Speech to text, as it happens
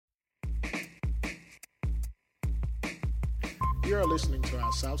You are listening to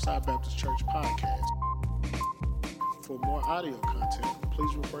our Southside Baptist Church podcast. For more audio content,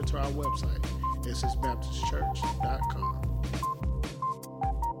 please refer to our website, ssbaptistchurch.com. Where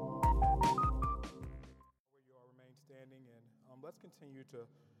you all remain standing, and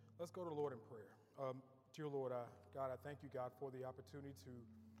let's go to the Lord in prayer. Dear Lord, God, I thank you, God, for the opportunity to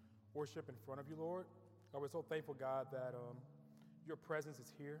worship in front of you, Lord. God, we're so thankful, God, that your presence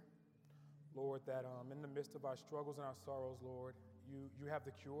is here. Lord, that in the midst of our struggles and our sorrows, Lord, you have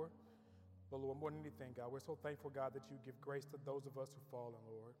the cure. But Lord, more than anything, God, we're so thankful, God, that you give grace to those of us who've fallen,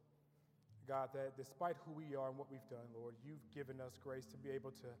 Lord. God, that despite who we are and what we've done, Lord, you've given us grace to be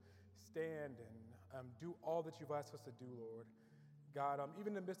able to stand and do all that you've asked us to do, Lord. God,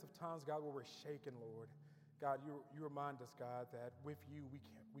 even in the midst of times, God, where we're shaken, Lord, God, you remind us, God, that with you we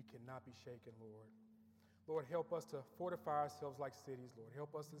cannot be shaken, Lord. Lord, help us to fortify ourselves like cities, Lord.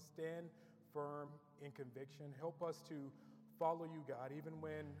 Help us to stand firm in conviction. Help us to follow you, God, even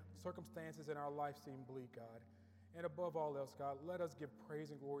when circumstances in our life seem bleak, God. And above all else, God, let us give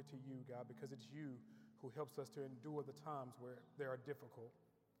praise and glory to you, God, because it's you who helps us to endure the times where they are difficult.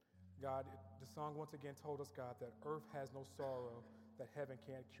 God, the song once again told us, God, that earth has no sorrow that heaven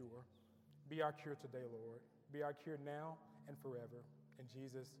can't cure. Be our cure today, Lord. Be our cure now and forever. In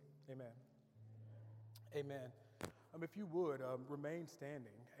Jesus, amen. Amen. If you would, remain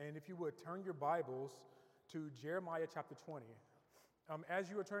standing. And if you would, turn your Bibles to Jeremiah chapter 20. As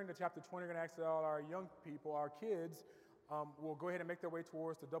you are turning to chapter 20, we're going to ask all our young people, our kids, will go ahead and make their way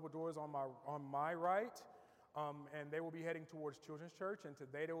towards the double doors on my right. And they will be heading towards Children's Church. And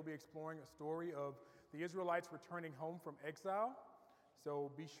today they will be exploring a story of the Israelites returning home from exile. So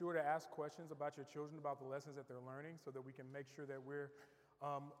be sure to ask questions about your children, about the lessons that they're learning, so that we can make sure that we're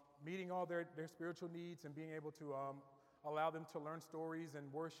meeting all their spiritual needs and being able to allow them to learn stories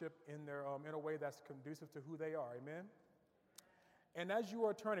and worship in a way that's conducive to who they are. Amen? And as you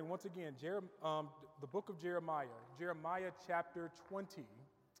are turning, once again, the book of Jeremiah chapter 20,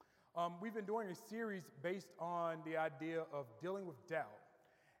 we've been doing a series based on the idea of dealing with doubt.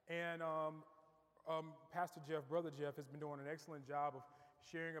 And Brother Jeff, has been doing an excellent job of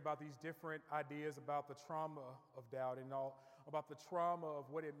sharing about these different ideas about the trauma of doubt and all about the trauma of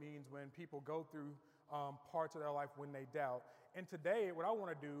what it means when people go through parts of their life when they doubt. And today, what I want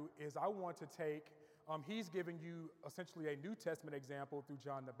to do is I want to take, he's giving you essentially a New Testament example through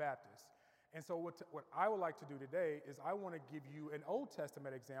John the Baptist. And so what I would like to do today is I want to give you an Old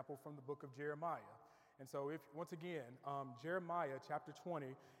Testament example from the book of Jeremiah. And so once again, Jeremiah chapter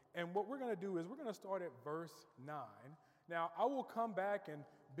 20, and what we're going to do is we're going to start at verse 9. Now, I will come back and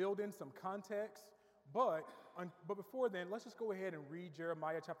build in some context, but before then, let's just go ahead and read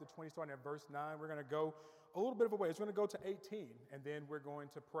Jeremiah chapter 20, starting at verse 9. We're going to go a little bit of a way. We're going to go to 18, and then we're going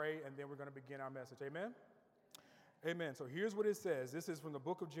to pray, and then we're going to begin our message. Amen? Amen. So here's what it says. This is from the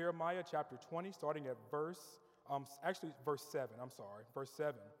book of Jeremiah chapter 20, starting at verse 7. Verse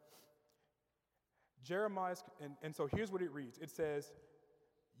 7. Jeremiah's, and so here's what it reads. It says,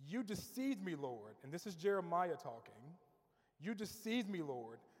 "You deceived me, Lord." And this is Jeremiah talking. "You deceived me,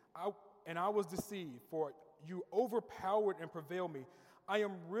 Lord, and I was deceived, for you overpowered and prevailed me. I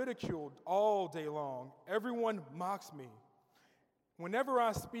am ridiculed all day long. Everyone mocks me. Whenever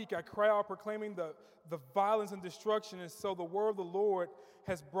I speak, I cry out proclaiming the violence and destruction, and so the word of the Lord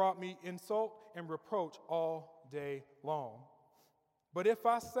has brought me insult and reproach all day long. But if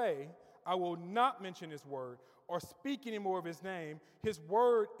I say, I will not mention his word or speak any more of his name, his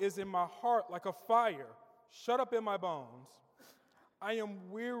word is in my heart like a fire, shut up in my bones. I am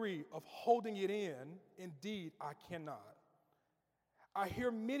weary of holding it in. Indeed, I cannot. I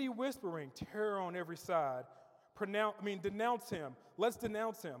hear many whispering, terror on every side. Denounce him. Let's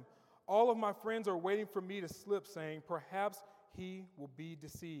denounce him. All of my friends are waiting for me to slip, saying, perhaps he will be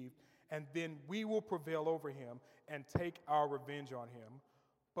deceived, and then we will prevail over him and take our revenge on him.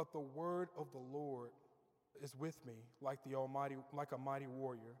 But the word of the Lord is with me like a mighty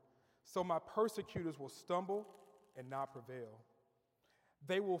warrior. So my persecutors will stumble and not prevail.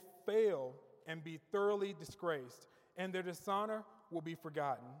 They will fail and be thoroughly disgraced, and their dishonor will be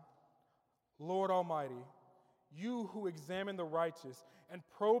forgotten. Lord Almighty, you who examine the righteous and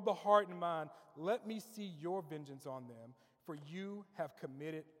probe the heart and mind, let me see your vengeance on them, for you have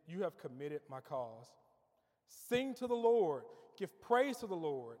committed my cause. Sing to the Lord, give praise to the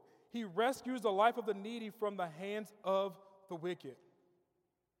Lord. He rescues the life of the needy from the hands of the wicked.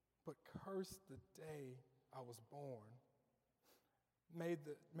 But curse the day I was born. May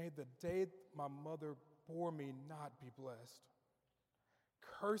the day my mother bore me not be blessed.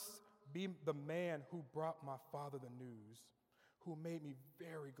 Cursed be the man who brought my father the news, who made me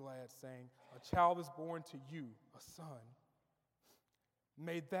very glad, saying, a child is born to you, a son.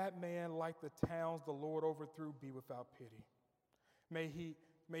 May that man, like the towns the Lord overthrew, be without pity. May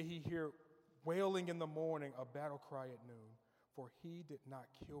he hear wailing in the morning, a battle cry at noon. For he did not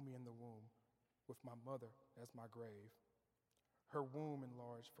kill me in the womb, with my mother as my grave, her womb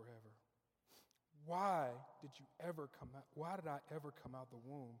enlarged forever. Why did I ever come out the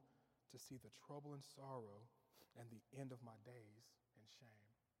womb to see the trouble and sorrow and the end of my days in shame?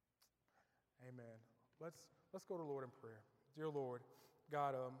 Amen. Let's go to the Lord in prayer. Dear Lord,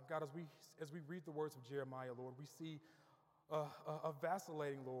 God, as we read the words of Jeremiah, Lord, we see a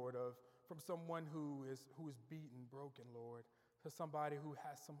vacillating, Lord, from someone who is beaten, broken, Lord, to somebody who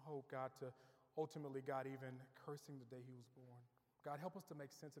has some hope, God, to ultimately, God, even cursing the day he was born. God, help us to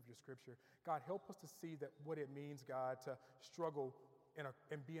make sense of your scripture. God, help us to see that what it means, God, to struggle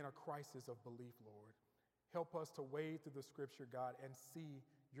and be in a crisis of belief, Lord. Help us to wade through the scripture, God, and see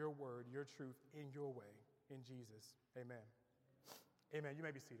your word, your truth in your way. In Jesus, amen. Amen. You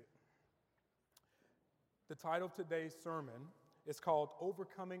may be seated. The title of today's sermon is called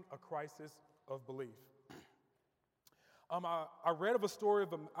Overcoming a Crisis of Belief. I read of a story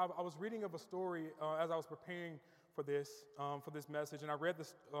I was reading of a story as I was preparing for this message, and I read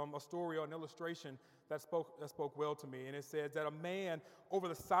a story or an illustration that spoke well to me. And it said that a man over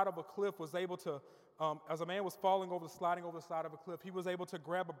the side of a cliff was able to, as a man was sliding over the side of a cliff, he was able to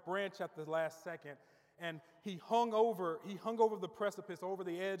grab a branch at the last second, and he hung over the precipice, over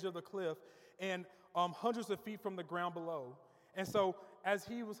the edge of the cliff, and hundreds of feet from the ground below. And so, as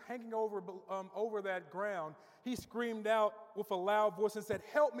he was hanging over that ground, he screamed out with a loud voice and said,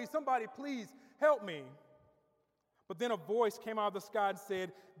 "Help me, somebody, please help me." But then a voice came out of the sky and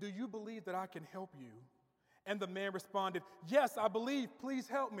said, "Do you believe that I can help you?" And the man responded, "Yes, I believe, please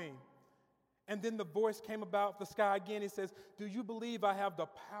help me." And then the voice came about the sky again. It says, "Do you believe I have the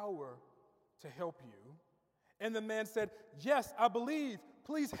power to help you?" And the man said, "Yes, I believe,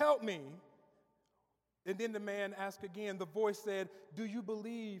 please help me." And then the man asked again. The voice said, "Do you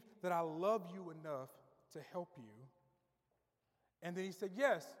believe that I love you enough to help you?" And then he said,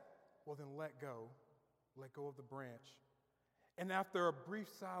 "Yes." "Well, then let go. Let go of the branch." And after a brief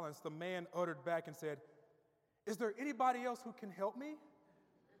silence, the man uttered back and said, "Is there anybody else who can help me?"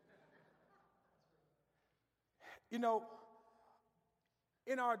 You know,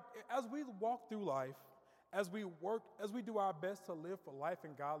 as we walk through life, as we do our best to live for life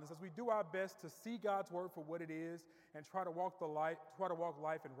and godliness, as we do our best to see God's word for what it is and try to walk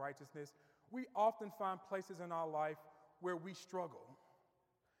life in righteousness, we often find places in our life where we struggle.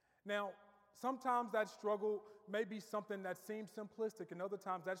 Now, sometimes that struggle may be something that seems simplistic, and other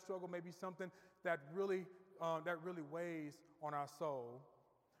times that struggle may be something that really weighs on our soul.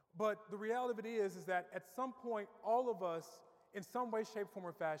 But the reality of it is that at some point, all of us, in some way, shape, form,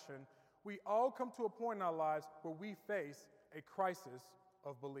 or fashion, we all come to a point in our lives where we face a crisis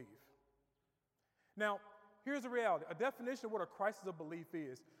of belief. Now, here's the reality. A definition of what a crisis of belief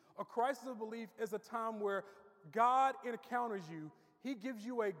is. A crisis of belief is a time where God encounters you. He gives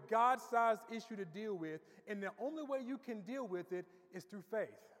you a God-sized issue to deal with, and the only way you can deal with it is through faith.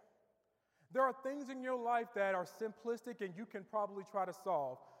 There are things in your life that are simplistic and you can probably try to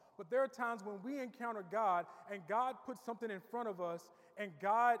solve, but there are times when we encounter God and God puts something in front of us, and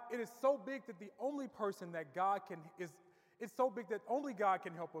it is so big that the only person that it's so big that only God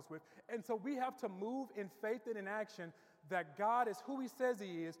can help us with. And so we have to move in faith and in action that God is who he says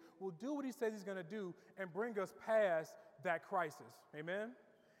he is, will do what he says he's going to do, and bring us past that crisis. Amen?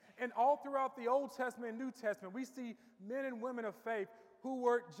 And all throughout the Old Testament and New Testament, we see men and women of faith who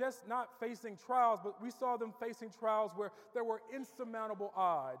were just not facing trials, but we saw them facing trials where there were insurmountable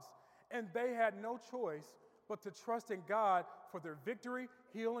odds, and they had no choice but to trust in God for their victory,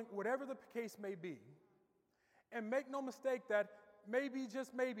 healing, whatever the case may be. And make no mistake that maybe,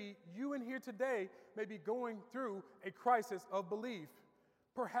 just maybe, you in here today may be going through a crisis of belief.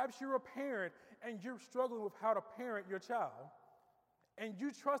 Perhaps you're a parent and you're struggling with how to parent your child. And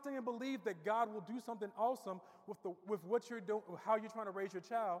you trusting and believe that God will do something awesome with what you're doing, how you're trying to raise your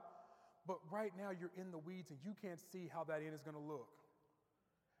child. But right now you're in the weeds and you can't see how that end is going to look.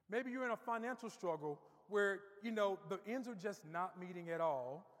 Maybe you're in a financial struggle where, the ends are just not meeting at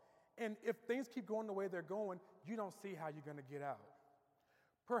all. And if things keep going the way they're going, you don't see how you're going to get out.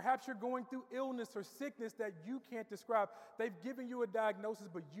 Perhaps you're going through illness or sickness that you can't describe. They've given you a diagnosis,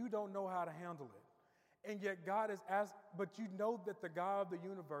 but you don't know how to handle it. And yet God has asked, but you know that the God of the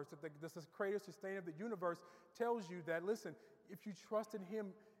universe, that the creator, sustainer of the universe tells you that, listen, if you trust in him,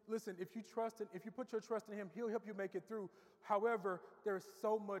 if you put your trust in him, he'll help you make it through. However, there's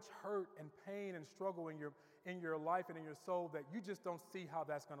so much hurt and pain and struggle in your life and in your soul that you just don't see how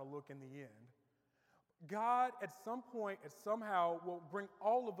that's going to look in the end. God at some point and somehow will bring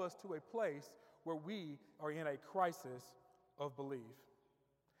all of us to a place where we are in a crisis of belief.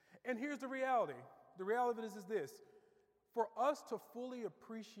 And here's the reality. The reality of it is this. For us to fully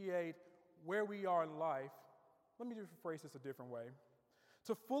appreciate where we are in life, let me just rephrase this a different way.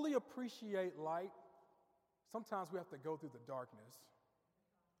 To fully appreciate light, sometimes we have to go through the darkness.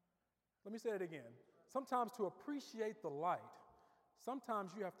 Let me say it again. Sometimes to appreciate the light,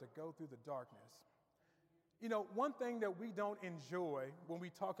 sometimes you have to go through the darkness. You know, one thing that we don't enjoy when we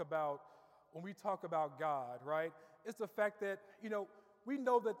talk about God, right, is the fact that, you know, we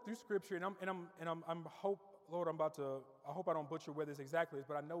know that through Scripture, I hope I don't butcher where this exactly is,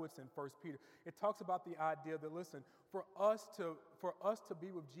 but I know it's in 1 Peter. It talks about the idea that, listen, for us to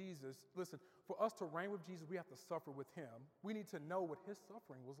be with Jesus, listen, for us to reign with Jesus, we have to suffer with him. We need to know what his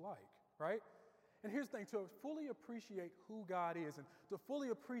suffering was like, right? And here's the thing, to fully appreciate who God is and to fully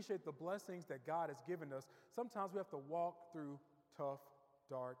appreciate the blessings that God has given us, sometimes we have to walk through tough,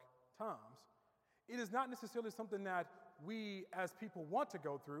 dark times. It is not necessarily something that we as people want to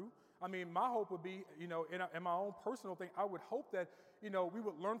go through. I mean, my hope would be, you know, in my own personal thing, I would hope that, you know, we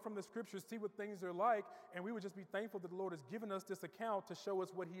would learn from the Scriptures, see what things are like, and we would just be thankful that the Lord has given us this account to show us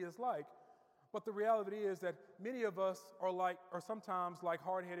what he is like. But the reality is that many of us are sometimes like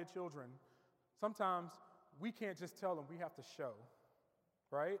hard-headed children. Sometimes we can't just tell them, we have to show,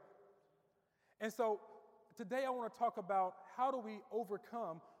 right? And so today I want to talk about how do we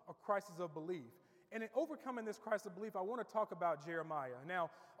overcome a crisis of belief. And in overcoming this crisis of belief, I want to talk about Jeremiah. Now,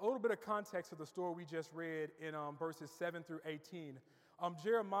 a little bit of context of the story we just read in verses 7 through 18.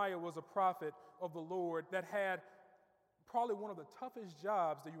 Jeremiah was a prophet of the Lord that had probably one of the toughest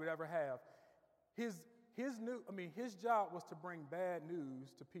jobs that you would ever have. His job was to bring bad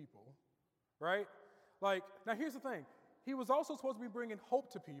news to people, right? Like, now here's the thing. He was also supposed to be bringing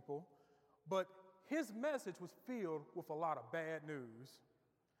hope to people, but his message was filled with a lot of bad news.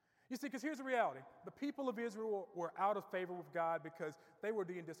 You see, because here's the reality. The people of Israel were out of favor with God because they were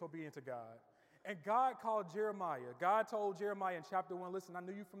being disobedient to God. And God called Jeremiah. God told Jeremiah in chapter 1, listen, I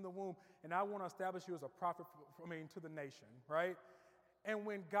knew you from the womb, and I want to establish you as a prophet to the nation, right? And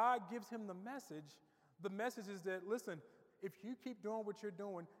when God gives him the message is that, listen, if you keep doing what you're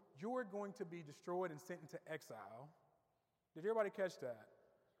doing, you're going to be destroyed and sent into exile. Did everybody catch that?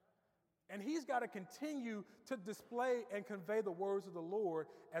 And he's got to continue to display and convey the words of the Lord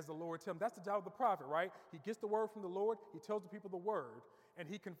as the Lord tells him. That's the job of the prophet, right? He gets the word from the Lord, he tells the people the word, and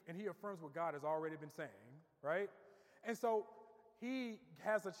he affirms what God has already been saying, right? And so he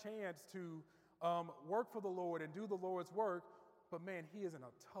has a chance to work for the Lord and do the Lord's work, but man, he is in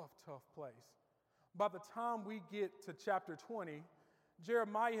a tough, tough place. By the time we get to chapter 20,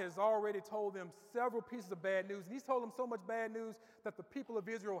 Jeremiah has already told them several pieces of bad news, and he's told them so much bad news that the people of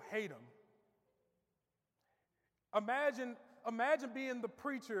Israel hate him. Imagine being the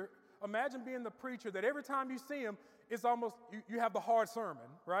preacher. Imagine being the preacher that every time you see him, it's almost, you have the hard sermon,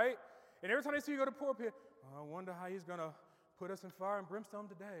 right? And every time they see you go to the pulpit, I wonder how he's going to put us in fire and brimstone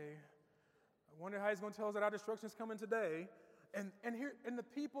today. I wonder how he's going to tell us that our destruction is coming today. And the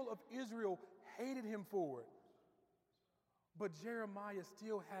people of Israel hated him for it. But Jeremiah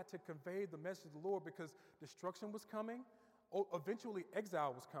still had to convey the message of the Lord because destruction was coming. Eventually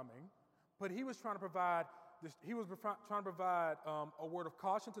exile was coming. But he was trying to provide a word of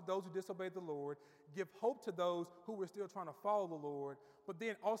caution to those who disobeyed the Lord, give hope to those who were still trying to follow the Lord, but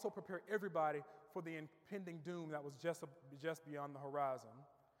then also prepare everybody for the impending doom that was just beyond the horizon.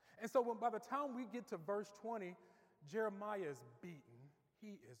 And so by the time we get to verse 20, Jeremiah is beaten.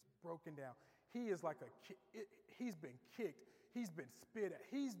 He is broken down. He is like he's been kicked. He's been spit at.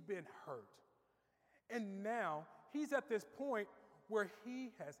 He's been hurt. And now he's at this point where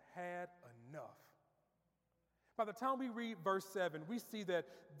he has had enough. By the time we read verse 7, we see that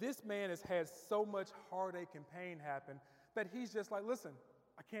this man has had so much heartache and pain happen that he's just like, listen,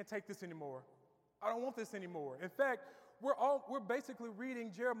 I can't take this anymore. I don't want this anymore. In fact, we're basically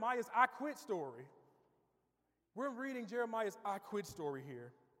reading Jeremiah's I quit story. We're reading Jeremiah's I quit story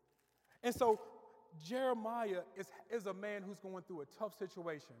here. And so Jeremiah is a man who's going through a tough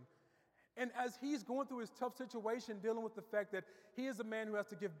situation. And as he's going through his tough situation, dealing with the fact that he is a man who has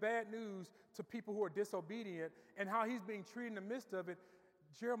to give bad news to people who are disobedient and how he's being treated in the midst of it,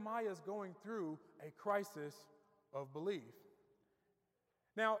 Jeremiah is going through a crisis of belief.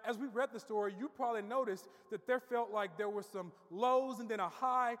 Now, as we read the story, you probably noticed that there felt like there were some lows and then a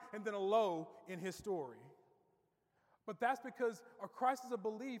high and then a low in his story. But that's because a crisis of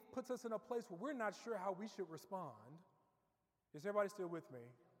belief puts us in a place where we're not sure how we should respond. Is everybody still with me?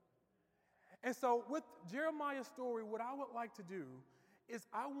 And so with Jeremiah's story, what I would like to do is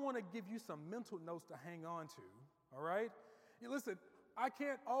I want to give you some mental notes to hang on to, all right? Listen, I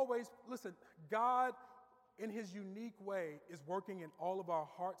can't always, God in his unique way is working in all of our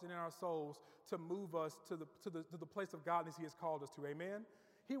hearts and in our souls to move us to the place of godliness he has called us to, amen?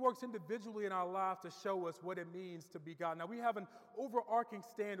 He works individually in our lives to show us what it means to be God. Now, we have an overarching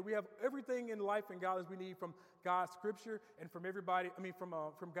standard. We have everything in life and godliness we need from God's scripture and from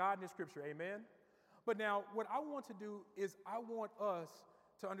God and his scripture, amen? But now, what I want to do is I want us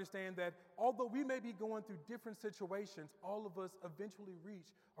to understand that although we may be going through different situations, all of us eventually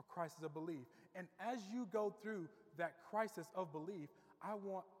reach a crisis of belief. And as you go through that crisis of belief,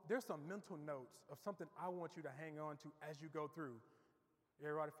 there's some mental notes of something I want you to hang on to as you go through.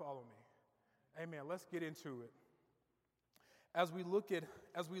 Everybody follow me. Amen. Let's get into it. As we look at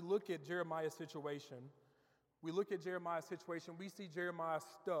Jeremiah's situation, we see Jeremiah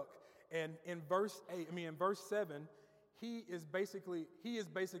stuck. And in verse 7, he is basically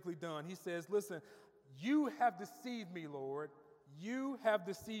done. He says, listen, you have deceived me, Lord. You have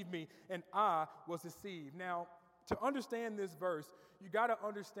deceived me, and I was deceived. Now, to understand this verse, you got to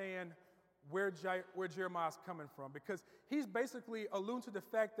understand where Jeremiah's coming from, because he's basically alluding to the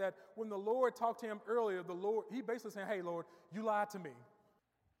fact that when the Lord talked to him earlier, he basically saying, hey, Lord, you lied to me.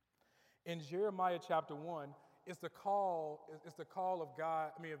 In Jeremiah chapter 1, it's the call of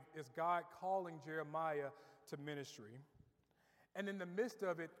God. It's God calling Jeremiah to ministry. And in the midst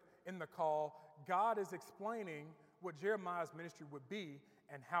of it, in the call, God is explaining what Jeremiah's ministry would be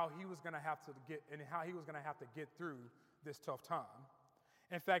and how he was going to have to get through this tough time.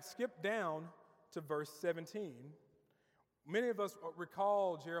 In fact, skip down to verse 17. Many of us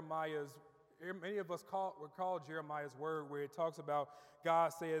recall Jeremiah's word where it talks about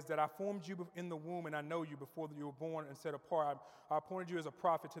God says that I formed you in the womb and I know you before you were born and set apart. I appointed you as a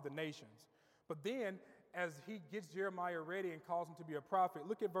prophet to the nations. But then as he gets Jeremiah ready and calls him to be a prophet,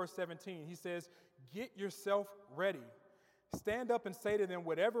 look at verse 17. He says, get yourself ready. Stand up and say to them,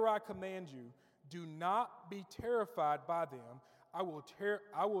 whatever I command you, do not be terrified by them. I will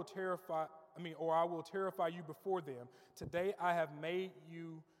terrify you before them. Today I have made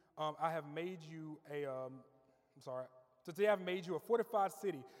you a fortified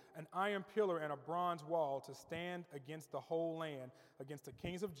city, an iron pillar and a bronze wall to stand against the whole land, against the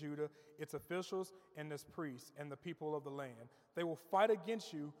kings of Judah, its officials and its priests and the people of the land. They will fight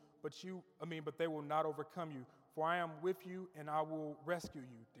against you, but they will not overcome you. For I am with you and I will rescue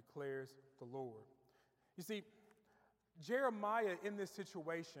you, declares the Lord. You see, Jeremiah in this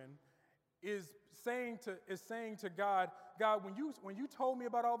situation is saying to God, when you told me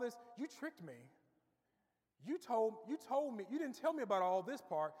about all this, you tricked me. You told me, you didn't tell me about all this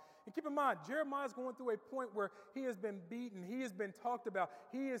part. And keep in mind, Jeremiah's going through a point where he has been beaten, he has been talked about,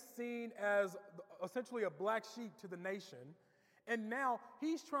 he is seen as essentially a black sheep to the nation. And now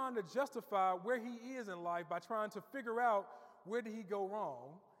he's trying to justify where he is in life by trying to figure out where did he go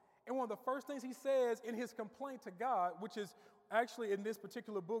wrong. And one of the first things he says in his complaint to God, which is actually in this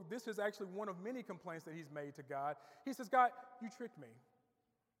particular book, this is actually one of many complaints that he's made to God. He says, God, you tricked me.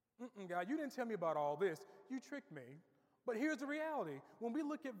 God, you didn't tell me about all this. You tricked me. But here's the reality. When we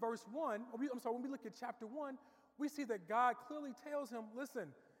look at when we look at chapter 1, we see that God clearly tells him,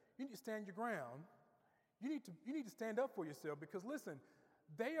 listen, you need to stand your ground. You need to stand up for yourself because, listen,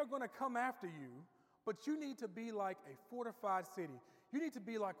 they are going to come after you, but you need to be like a fortified city. You need to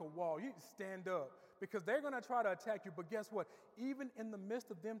be like a wall. You need to stand up because they're going to try to attack you. But guess what? Even in the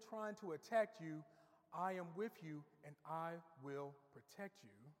midst of them trying to attack you, I am with you and I will protect you.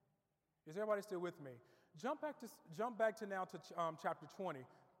 Is everybody still with me? Jump back to chapter 20.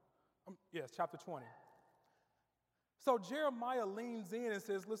 Chapter 20. So Jeremiah leans in and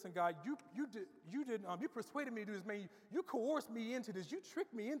says, listen, God, you persuaded me to do this, man. You coerced me into this. You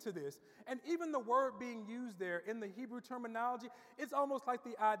tricked me into this. And even the word being used there in the Hebrew terminology, it's almost like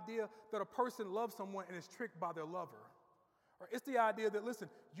the idea that a person loves someone and is tricked by their lover. Or it's the idea that, listen,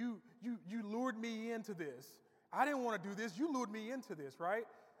 you lured me into this. I didn't want to do this. You lured me into this, right?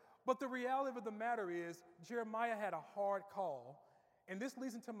 But the reality of the matter is Jeremiah had a hard call. And this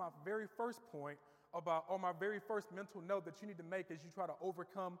leads into my very first point my very first mental note that you need to make as you try to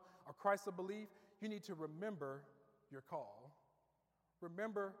overcome a crisis of belief. You need to remember your call.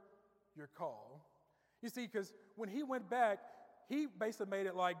 Remember your call. You see, because when he went back, he basically made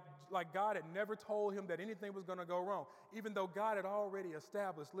it like God had never told him that anything was going to go wrong, even though God had already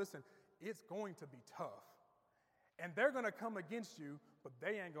established, listen, it's going to be tough. And they're going to come against you, but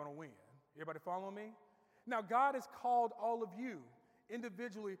they ain't going to win. Everybody follow me? Now, God has called all of you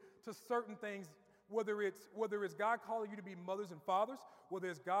individually to certain things, whether it's God calling you to be mothers and fathers, whether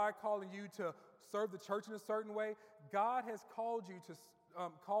it's God calling you to serve the church in a certain way. God has called you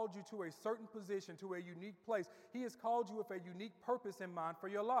called you to a certain position, to a unique place. He has called you with a unique purpose in mind for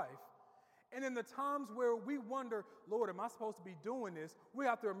your life. And in the times where we wonder, Lord, am I supposed to be doing this? We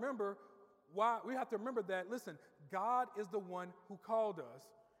have to remember that, listen, God is the one who called us.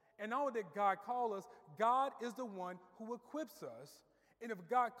 And not only did God call us, God is the one who equips us. And if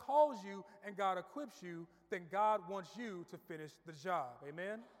God calls you and God equips you, then God wants you to finish the job.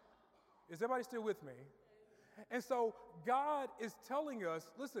 Amen? Is everybody still with me? And so God is telling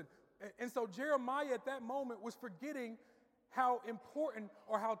us, listen, and so Jeremiah at that moment was forgetting how important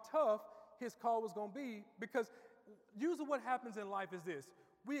or how tough his call was going to be, because usually what happens in life is this.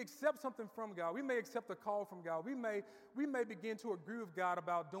 We accept something from God. We may accept a call from God. We may begin to agree with God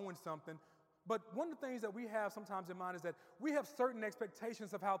about doing something. But one of the things that we have sometimes in mind is that we have certain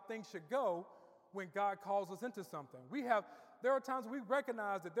expectations of how things should go when God calls us into something. There are times we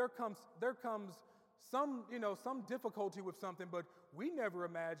recognize that there comes some difficulty with something, but we never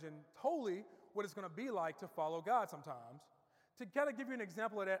imagine totally what it's going to be like to follow God sometimes. To kind of give you an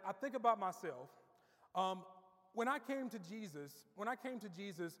example of that, I think about myself. When I came to Jesus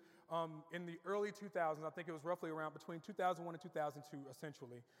in the early 2000s, I think it was roughly around between 2001 and 2002,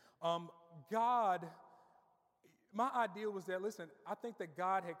 essentially, my idea was that, listen, I think that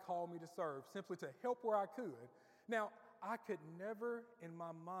God had called me to serve, simply to help where I could. Now, I could never in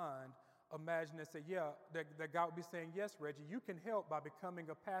my mind imagine and say, that God would be saying, yes, Reggie, you can help by becoming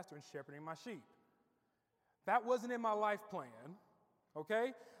a pastor and shepherding my sheep. That wasn't in my life plan,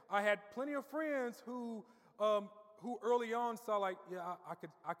 okay? I had plenty of friends who early on saw like,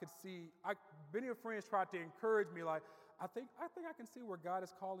 I could see. Many of friends tried to encourage me, like, I think I can see where God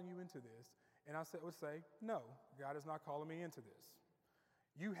is calling you into this. And I would say, no, God is not calling me into this.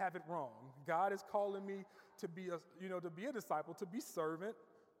 You have it wrong. God is calling me to be a disciple, to be servant,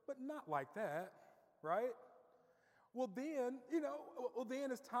 but not like that, right? Well, then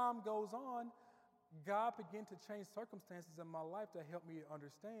as time goes on, God began to change circumstances in my life to help me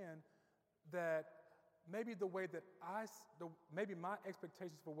understand that maybe maybe my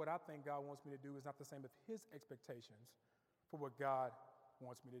expectations for what I think God wants me to do is not the same as His expectations for what God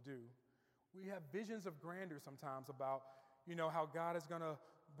wants me to do. We have visions of grandeur sometimes about, how God is going to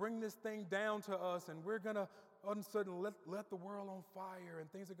bring this thing down to us, and we're going to all of a sudden let the world on fire,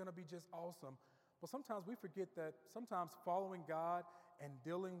 and things are going to be just awesome. But sometimes we forget that sometimes following God and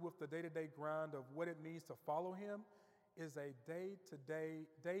dealing with the day-to-day grind of what it means to follow Him is a day-to-day,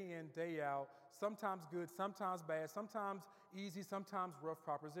 day in, day out, sometimes good, sometimes bad, sometimes easy, sometimes rough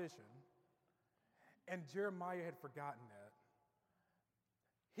proposition. And Jeremiah had forgotten that.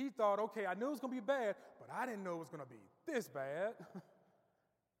 He thought, okay, I knew it was going to be bad, but I didn't know it was going to be this bad.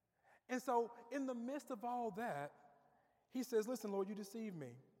 And so in the midst of all that, he says, listen, Lord, you deceived me.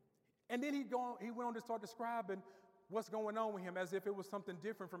 And then he went on to start describing what's going on with him as if it was something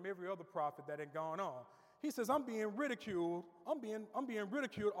different from every other prophet that had gone on. He says, I'm being ridiculed. I'm being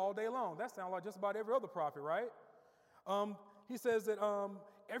ridiculed all day long. That sounds like just about every other prophet, right? He says that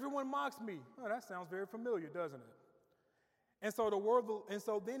everyone mocks me. Oh, that sounds very familiar, doesn't it? And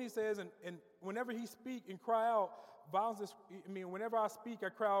so then he says, and whenever he speak and cry out violence, whenever I speak, I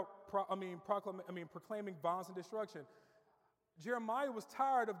cry out, proclaiming violence and destruction. Jeremiah was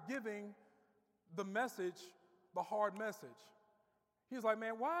tired of giving the hard message. He was like,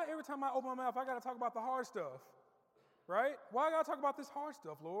 man, why every time I open my mouth, I got to talk about the hard stuff, right? Why I got to talk about this hard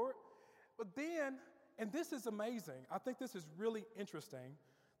stuff, Lord? But then, and this is amazing, I think this is really interesting,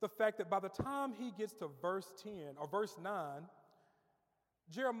 the fact that by the time he gets to verse 10 or verse 9,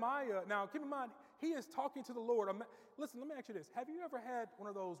 Jeremiah, now keep in mind, he is talking to the Lord. Listen, let me ask you this. Have you ever had one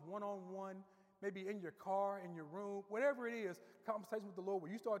of those one-on-one, maybe in your car, in your room, whatever it is, conversation with the Lord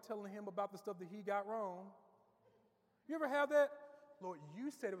where you start telling him about the stuff that he got wrong? You ever have that? Lord, you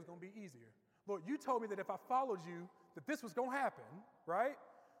said it was going to be easier. Lord, you told me that if I followed you, that this was going to happen, right?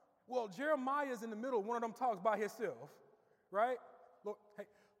 Well, Jeremiah is in the middle of one of them talks by himself, right? Lord, hey,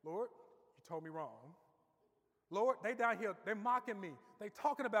 Lord, you told me wrong. Lord, they down here, they're mocking me. They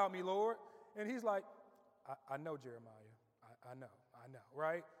talking about me, Lord. And he's like, I know, Jeremiah. I know,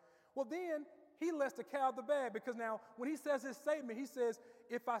 right? Well, then he lets the cat out the bag, because now when he says his statement, he says,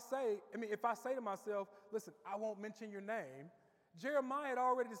 if I say to myself, listen, I won't mention your name. Jeremiah had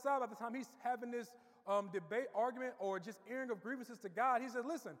already decided by the time he's having this debate, argument, or just airing of grievances to God, he said,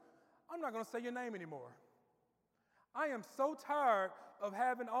 listen, I'm not going to say your name anymore. I am so tired of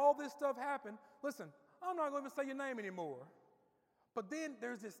having all this stuff happen. Listen, I'm not going to say your name anymore. But then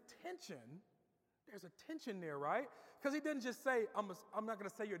there's this tension. There's a tension there, right? Because he didn't just say, I'm not going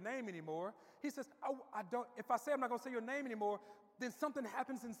to say your name anymore. He says, if I say I'm not going to say your name anymore, then something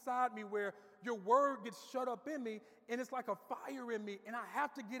happens inside me where your word gets shut up in me, and it's like a fire in me, and I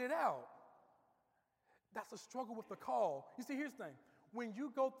have to get it out. That's a struggle with the call. You see, here's the thing. When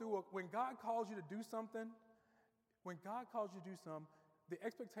God calls you to do something, the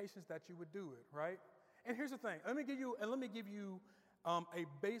expectation is that you would do it, right? And here's the thing. Let me give you a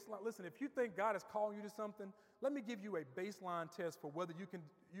baseline. Listen, if you think God is calling you to something, let me give you a baseline test for whether you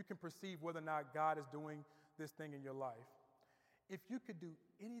can perceive whether or not God is doing this thing in your life. If you could do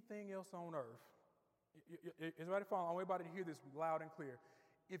anything else on earth, is everybody following? I want everybody to hear this loud and clear.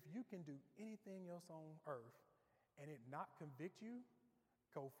 If you can do anything else on earth and it not convict you,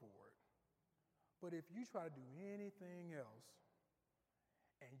 go for it. But if you try to do anything else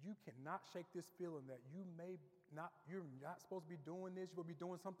and you cannot shake this feeling that you're not supposed to be doing this, you're supposed to be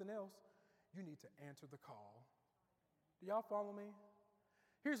doing something else, you need to answer the call. Do y'all follow me?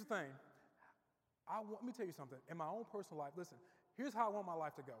 Here's the thing. Let me tell you something. In my own personal life, listen, here's how I want my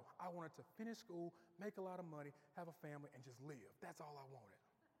life to go. I wanted to finish school, make a lot of money, have a family, and just live. That's all I wanted.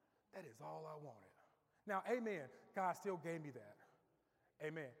 That is all I wanted. Now, amen, God still gave me that.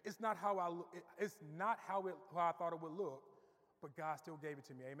 Amen. It's not how I thought it would look, but God still gave it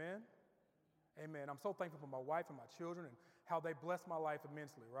to me. Amen? Amen. I'm so thankful for my wife and my children and how they blessed my life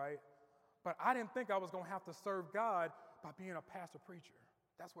immensely, right? But I didn't think I was going to have to serve God by being a pastor preacher.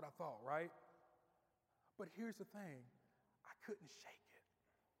 That's what I thought, right? But here's the thing. I couldn't shake it.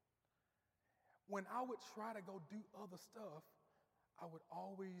 When I would try to go do other stuff, I would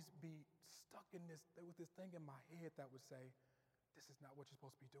always be stuck with this thing in my head that would say, this is not what you're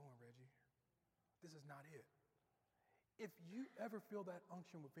supposed to be doing, Reggie. This is not it. If you ever feel that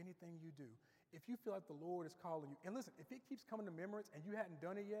unction with anything you do, if you feel like the Lord is calling you, and listen, if it keeps coming to remembrance and you hadn't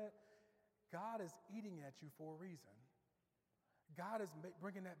done it yet, God is eating at you for a reason. God is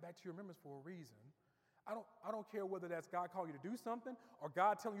bringing that back to your remembrance for a reason. I don't care whether that's God calling you to do something or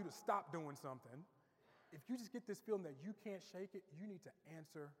God telling you to stop doing something. If you just get this feeling that you can't shake it, you need to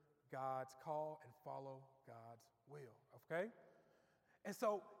answer God's call and follow God's will, okay? And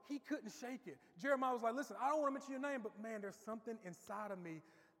so he couldn't shake it. Jeremiah was like, listen, I don't want to mention your name, but man, there's something inside of me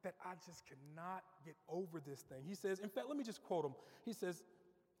that I just cannot get over this thing. He says, in fact, let me just quote him. He says,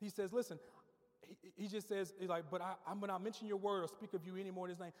 listen, he just says, he's like, but I'm going to mention your word or speak of you anymore in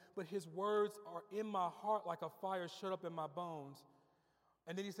his name, but his words are in my heart like a fire shut up in my bones.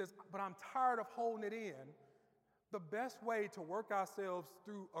 And then he says, but I'm tired of holding it in. The best way to work ourselves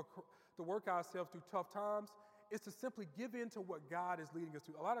through tough times is to simply give in to what God is leading us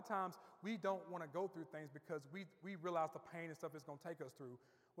to. A lot of times we don't want to go through things because we realize the pain and stuff it's going to take us through.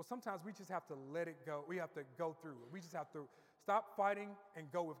 Well, sometimes we just have to let it go. We have to go through it. We just have to stop fighting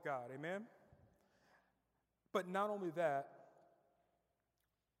and go with God. Amen? But not only that,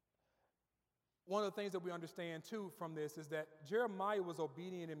 one of the things that we understand too from this is that Jeremiah was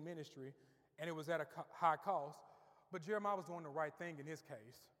obedient in ministry and it was at a high cost, but Jeremiah was doing the right thing in his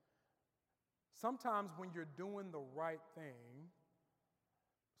case. Sometimes when you're doing the right thing,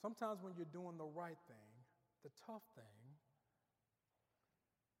 the tough thing,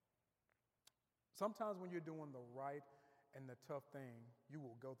 sometimes when you're doing the right and the tough thing, you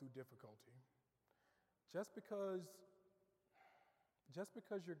will go through difficulty. Just because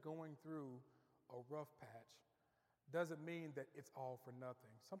you're going through a rough patch doesn't mean that it's all for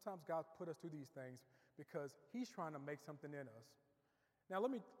nothing. Sometimes God put us through these things because he's trying to make something in us. Now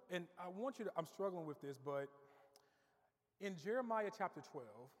I'm struggling with this, but in Jeremiah chapter 12,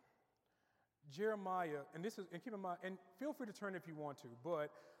 and keep in mind, and feel free to turn if you want to,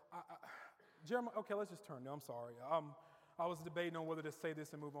 but Jeremiah, okay, let's just turn now, I'm sorry. I was debating on whether to say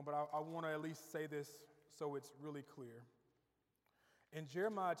this and move on, but I want to at least say this so it's really clear. In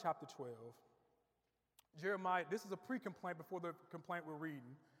Jeremiah chapter 12, this is a pre-complaint before the complaint we're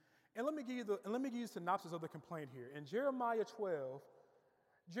reading. And let me give you a synopsis of the complaint here. In Jeremiah 12,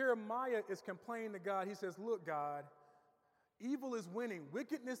 Jeremiah is complaining to God. He says, look, God, evil is winning.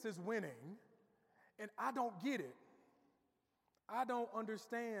 Wickedness is winning. And I don't get it. I don't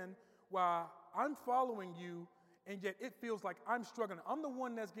understand why I'm following you, and yet it feels like I'm struggling. I'm the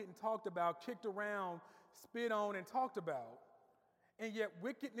one that's getting talked about, kicked around, spit on, and talked about. And yet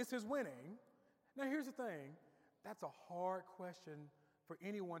wickedness is winning. Now here's the thing. That's a hard question for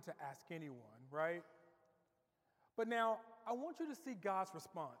anyone to ask anyone, right? But now I want you to see God's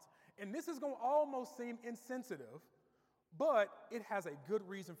response. And this is going to almost seem insensitive, but it has a good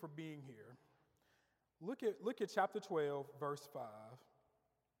reason for being here. Look at chapter 12, verse 5.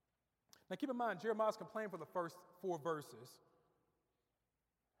 Now keep in mind, Jeremiah's complaining for the first 4 verses.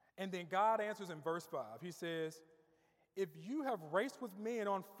 And then God answers in verse 5. He says, if you have raced with men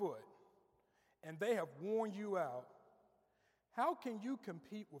on foot, and they have worn you out, how can you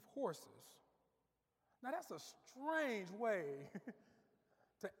compete with horses? Now that's a strange way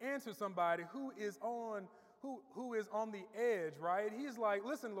to answer somebody who is on the edge, right? He's like,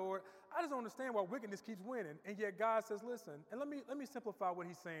 listen, Lord, I just don't understand why wickedness keeps winning. And yet God says, listen, and let me simplify what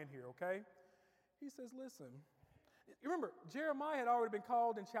he's saying here, okay? He says, listen. Remember, Jeremiah had already been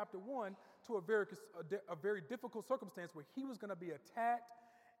called in chapter 1 to a very difficult circumstance where he was going to be attacked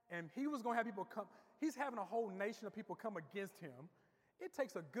and he was going to have people come. He's having a whole nation of people come against him. It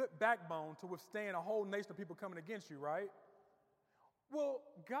takes a good backbone to withstand a whole nation of people coming against you, right? Well,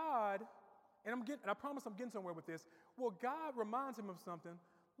 God, and I promise I'm getting somewhere with this. Well, God reminds him of something.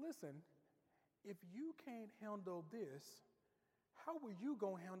 Listen, if you can't handle this, how are you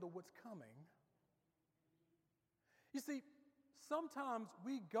going to handle what's coming? You see, sometimes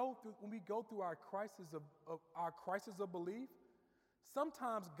when we go through our crisis of belief,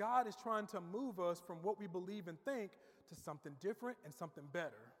 sometimes God is trying to move us from what we believe and think to something different and something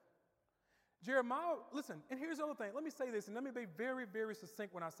better. Jeremiah, listen, and here's the other thing. Let me say this, and let me be very, very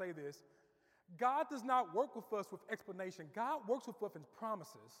succinct when I say this. God does not work with us with explanation. God works with us in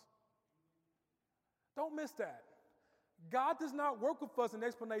promises. Don't miss that. God does not work with us in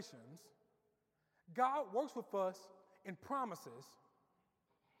explanations. God works with us in promises.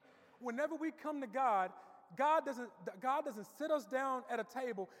 Whenever we come to God doesn't sit us down at a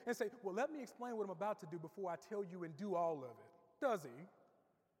table and say, well, let me explain what I'm about to do before I tell you and do all of it. Does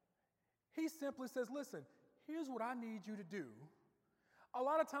he? He simply says, listen, here's what I need you to do. A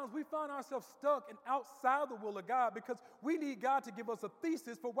lot of times we find ourselves stuck and outside the will of God because we need God to give us a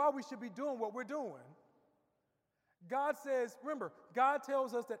thesis for why we should be doing what we're doing. God says, remember, God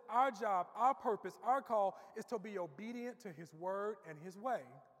tells us that our job, our purpose, our call is to be obedient to his word and his way.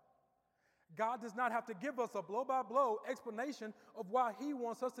 God does not have to give us a blow-by-blow explanation of why he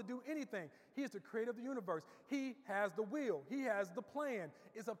wants us to do anything. He is the creator of the universe. He has the will. He has the plan.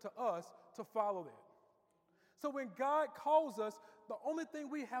 It's up to us to follow it. So when God calls us, the only thing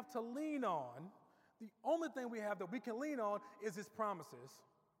we have to lean on, the only thing we have that we can lean on is his promises.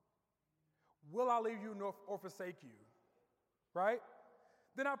 Will I leave you nor forsake you? Right?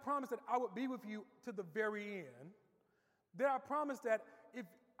 Then I promise that I would be with you to the very end. Then I promise that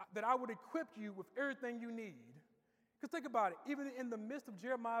I would equip you with everything you need. Because think about it, even in the midst of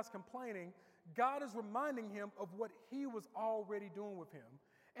Jeremiah's complaining, God is reminding him of what he was already doing with him.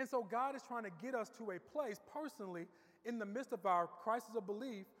 And so God is trying to get us to a place personally in the midst of our crisis of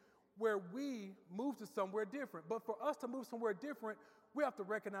belief where we move to somewhere different. But for us to move somewhere different, we have to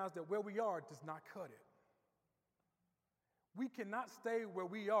recognize that where we are does not cut it. We cannot stay where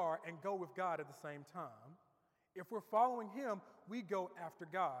we are and go with God at the same time. If we're following him, we go after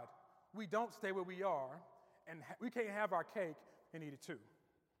God. We don't stay where we are, and we can't have our cake and eat it too.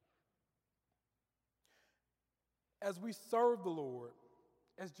 As we serve the Lord,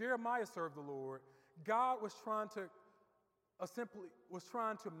 as Jeremiah served the Lord, God was trying to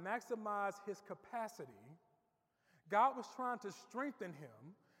maximize his capacity. God was trying to strengthen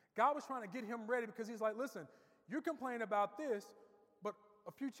him. God was trying to get him ready because he's like, listen, you're complaining about this, but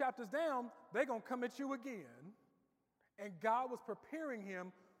a few chapters down, they're going to come at you again. And God was preparing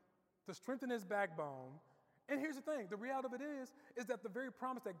him to strengthen his backbone. And here's the thing. The reality of it is that the very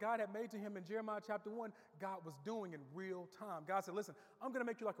promise that God had made to him in Jeremiah chapter 1, God was doing in real time. God said, listen, I'm going to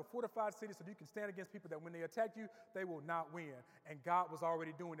make you like a fortified city so that you can stand against people that when they attack you, they will not win. And God was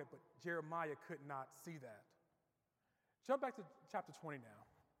already doing it, but Jeremiah could not see that. Jump back to chapter 20 now.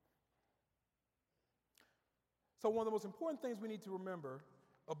 So one of the most important things we need to remember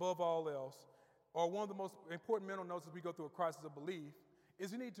above all else, or one of the most important mental notes as we go through a crisis of belief,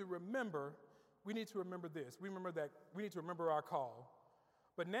 is we need to remember this. We need to remember our call.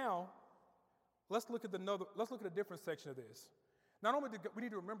 But now, let's look at a different section of this. Not only do we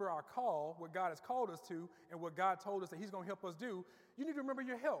need to remember our call, what God has called us to, and what God told us that he's going to help us do, you need to remember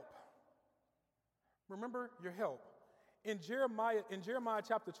your help. Remember your help. In Jeremiah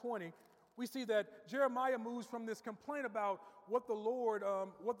chapter 20, we see that Jeremiah moves from this complaint about what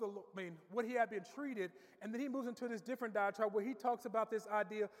he had been treated, and then he moves into this different diatribe where he talks about this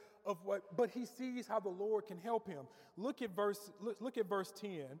idea of but he sees how the Lord can help him. Look at verse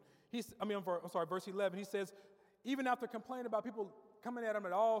 10. Verse 11. He says, even after complaining about people coming at him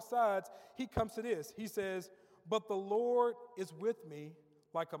at all sides, he comes to this. He says, but the Lord is with me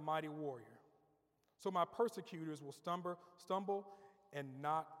like a mighty warrior. So my persecutors will stumble and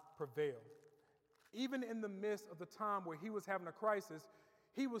not prevail. Even in the midst of the time where he was having a crisis,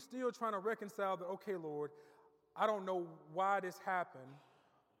 he was still trying to reconcile that, okay, Lord, I don't know why this happened,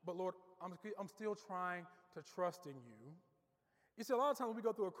 but Lord, I'm still trying to trust in you. You see, a lot of times when we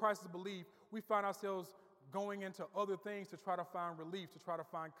go through a crisis of belief, we find ourselves going into other things to try to find relief, to try to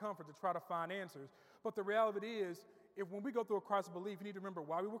find comfort, to try to find answers. But the reality is, when we go through a crisis of belief, we need to remember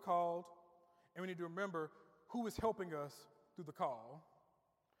why we were called, and we need to remember who is helping us through the call.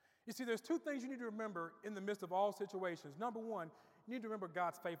 You see, there's two things you need to remember in the midst of all situations. Number one, you need to remember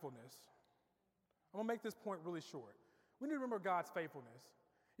God's faithfulness. I'm going to make this point really short. We need to remember God's faithfulness.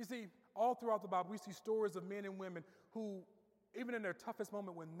 You see, all throughout the Bible, we see stories of men and women who, even in their toughest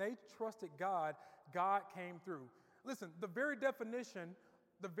moment, when they trusted God, God came through. Listen, the very definition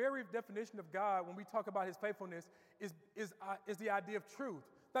of God, when we talk about his faithfulness, is the idea of truth.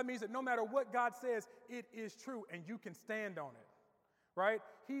 That means that no matter what God says, it is true, and you can stand on it, right?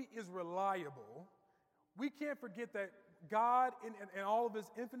 He is reliable. We can't forget that God, in all of his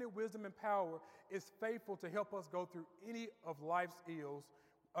infinite wisdom and power, is faithful to help us go through any of life's ills.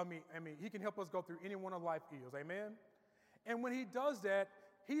 He can help us go through any one of life's ills, amen? And when he does that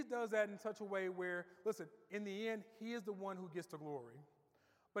in such a way where, listen, in the end, he is the one who gets the glory.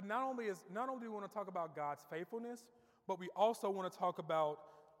 But not only do we want to talk about God's faithfulness, but we also want to talk about,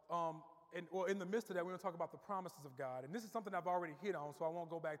 in the midst of that, we want to talk about the promises of God. And this is something I've already hit on, so I won't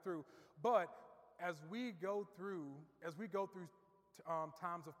go back through. But as we go through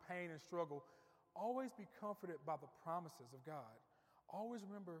times of pain and struggle, always be comforted by the promises of God. Always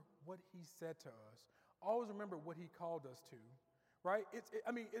remember what he said to us. Always remember what he called us to, right?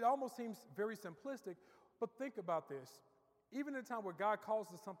 It almost seems very simplistic, but think about this. Even in a time where God calls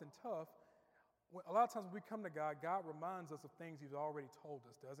us something tough, a lot of times when we come to God, God reminds us of things he's already told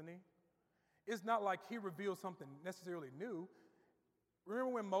us, doesn't he? It's not like he reveals something necessarily new.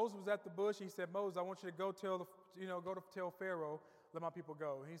 Remember when Moses was at the bush, he said, Moses, I want you to go tell Pharaoh, let my people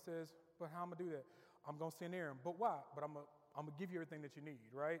go. And he says, but how am I going to do that? I'm going to send Aaron. But why? But I'm going to give you everything that you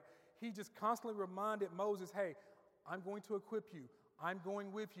need, right? He just constantly reminded Moses, hey, I'm going to equip you. I'm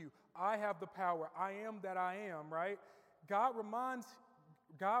going with you. I have the power. I am that I am, right? God reminds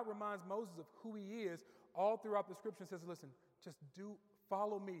Moses of who he is all throughout the scripture and says, listen, just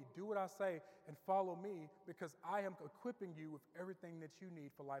follow me. Do what I say and follow me because I am equipping you with everything that you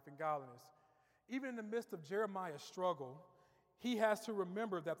need for life and godliness. Even in the midst of Jeremiah's struggle, he has to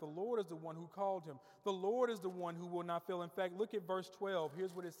remember that the Lord is the one who called him. The Lord is the one who will not fail. In fact, look at verse 12.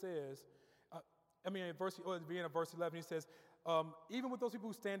 Here's what it says. At the beginning of verse 11, he says, even with those people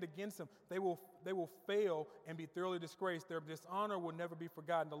who stand against him, they will fail and be thoroughly disgraced. Their dishonor will never be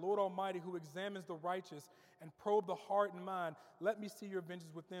forgotten. The Lord Almighty, who examines the righteous and probe the heart and mind, let me see your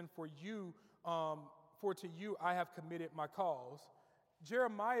vengeance within. For to you I have committed my cause.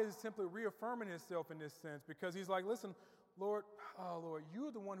 Jeremiah is simply reaffirming himself in this sense because he's like, listen, Lord,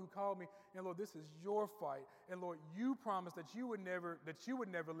 you're the one who called me, and Lord, this is your fight. And Lord, you promised that you would never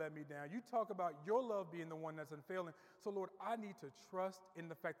let me down. You talk about your love being the one that's unfailing. So Lord, I need to trust in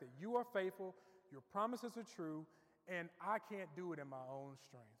the fact that you are faithful, your promises are true, and I can't do it in my own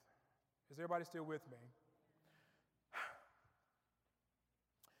strength. Is everybody still with me?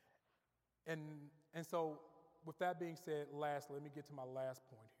 And so with that being said, lastly, let me get to my last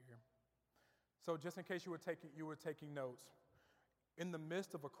point here. So just in case you were taking notes, in the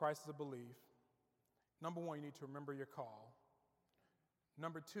midst of a crisis of belief, number one, you need to remember your call.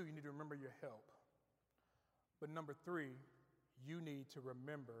 Number two, you need to remember your help. But number three, you need to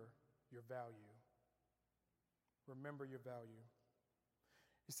remember your value. Remember your value.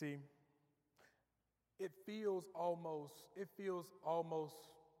 You see, it feels almost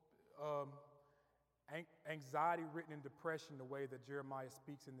anxiety-ridden and depression the way that Jeremiah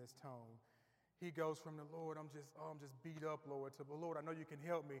speaks in this tone. He goes from the Lord, I'm just beat up, Lord, to, Lord, I know you can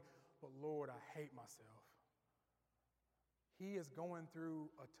help me, but Lord, I hate myself. He is going through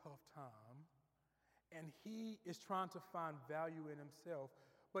a tough time, and he is trying to find value in himself.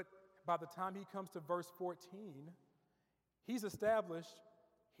 But by the time he comes to verse 14, he's established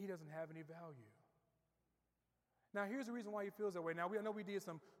he doesn't have any value. Now, here's the reason why he feels that way. Now, I know we did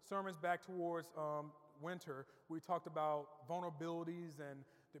some sermons back towards winter. We talked about vulnerabilities and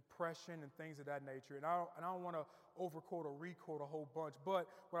depression and things of that nature. And I don't want to overquote or requote a whole bunch, but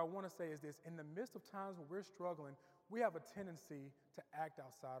what I want to say is this. In the midst of times when we're struggling, we have a tendency to act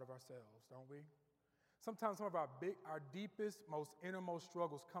outside of ourselves, don't we? Sometimes some of our deepest, most innermost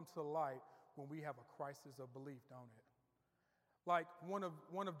struggles come to the light when we have a crisis of belief, don't it? Like one of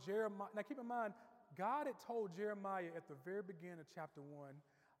Jeremiah. Now keep in mind, God had told Jeremiah at the very beginning of chapter 1,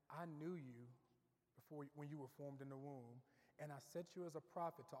 I knew you when you were formed in the womb, and I set you as a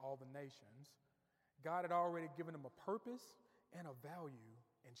prophet to all the nations. God had already given him a purpose and a value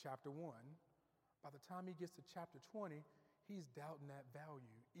in chapter 1. By the time he gets to chapter 20, he's doubting that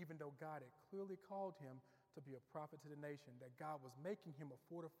value, even though God had clearly called him to be a prophet to the nation, that God was making him a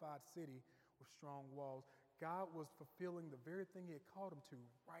fortified city with strong walls. God was fulfilling the very thing he had called him to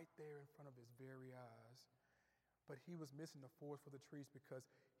right there in front of his very eyes. But he was missing the forest for the trees because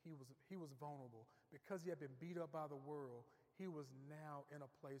he was vulnerable. Because he had been beat up by the world, he was now in a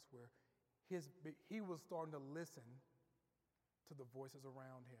place where he was starting to listen to the voices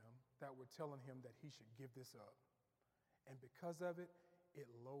around him that were telling him that he should give this up. And because of it, it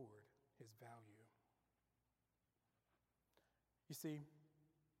lowered his value. You see,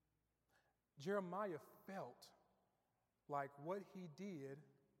 Jeremiah felt like what he did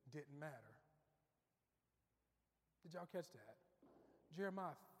didn't matter. Did y'all catch that?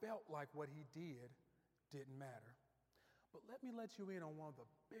 Jeremiah felt like what he did didn't matter. But let me let you in on one of the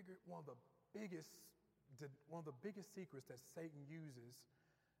biggest secrets that Satan uses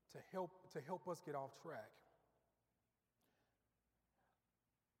to help us get off track.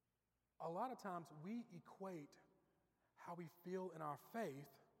 A lot of times we equate how we feel in our faith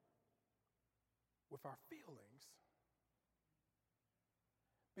with our feelings.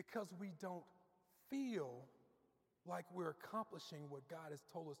 Because we don't feel like we're accomplishing what God has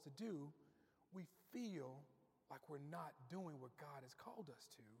told us to do, we feel like we're not doing what God has called us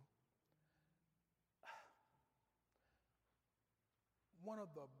to. One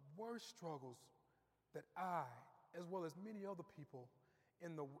of the worst struggles that I, as well as many other people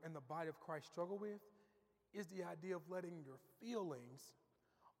in the body of Christ, struggle with is the idea of letting your feelings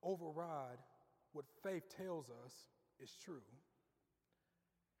override what faith tells us is true.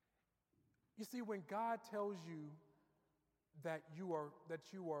 You see, when God tells you that you are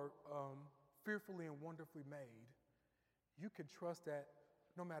fearfully and wonderfully made, you can trust that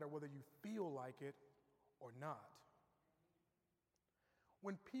no matter whether you feel like it or not.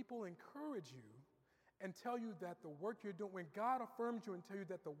 When people encourage you and tell you that the work you're doing, when God affirms you and tell you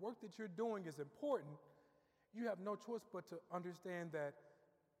that the work that you're doing is important, you have no choice but to understand that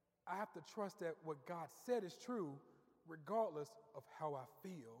I have to trust that what God said is true regardless of how I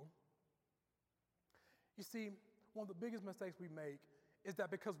feel. You see, one of the biggest mistakes we make is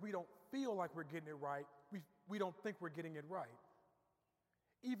that because we don't feel like we're getting it right, we don't think we're getting it right.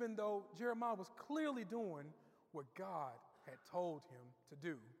 Even though Jeremiah was clearly doing what God had told him to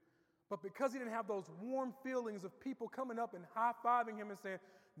do. But because he didn't have those warm feelings of people coming up and high-fiving him and saying,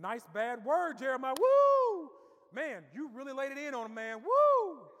 nice bad word, Jeremiah, woo! Man, you really laid it in on him, man,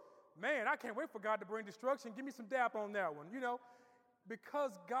 woo! Man, I can't wait for God to bring destruction. Give me some dap on that one,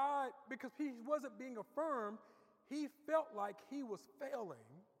 Because he wasn't being affirmed, he felt like he was failing,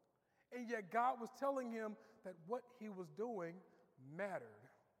 and yet God was telling him that what he was doing mattered.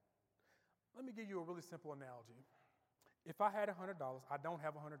 Let me give you a really simple analogy. If I had $100, I don't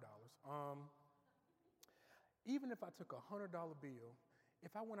have $100. Even if I took a $100 bill,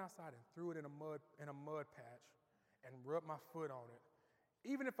 if I went outside and threw it in a mud patch and rubbed my foot on it,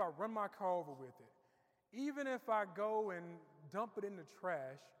 even if I run my car over with it, even if I go and dump it in the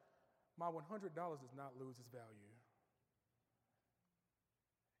trash, my $100 does not lose its value.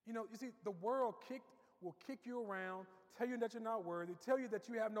 You see, the world will kick you around, tell you that you're not worthy, tell you that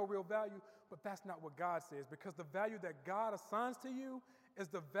you have no real value, but that's not what God says, because the value that God assigns to you is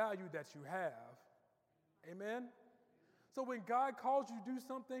the value that you have. Amen? So when God calls you to do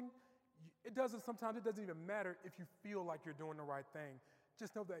something, sometimes it doesn't even matter if you feel like you're doing the right thing.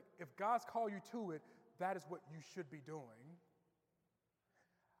 Just know that if God's called you to it, that is what you should be doing.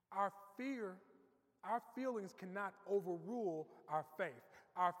 Our feelings cannot overrule our faith.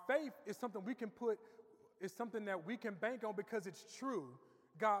 Our faith is something is something that we can bank on because it's true.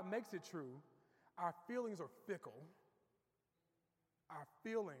 God makes it true. Our feelings are fickle. Our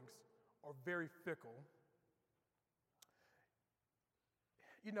feelings are very fickle.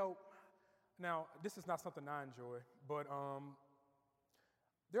 Now, this is not something I enjoy, but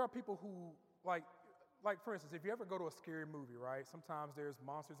there are people who, like for instance, if you ever go to a scary movie, right? Sometimes there's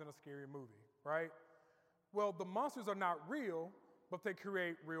monsters in a scary movie, right? Well, the monsters are not real, but they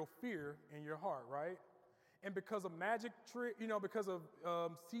create real fear in your heart, right? And because of magic trick, because of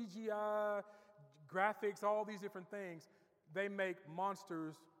CGI, graphics, all these different things, they make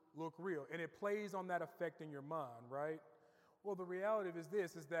monsters look real. And it plays on that effect in your mind, right? Well, the reality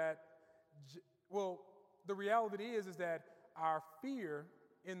is that our fear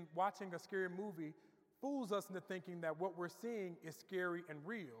in watching a scary movie fools us into thinking that what we're seeing is scary and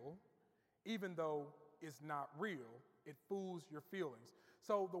real, even though it's not real. It fools your feelings.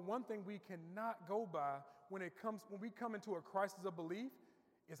 So the one thing we cannot go by when we come into a crisis of belief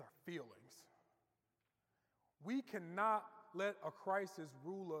is our feelings. We cannot let a crisis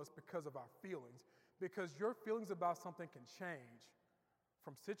rule us because of our feelings, because your feelings about something can change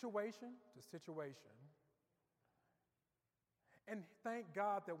from situation to situation. And thank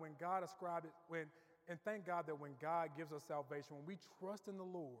God that when God ascribed it, And thank God that when God gives us salvation, when we trust in the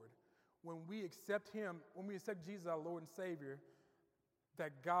Lord, when we accept Him, when we accept Jesus our Lord and Savior,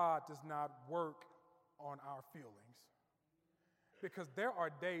 that God does not work on our feelings. Because there are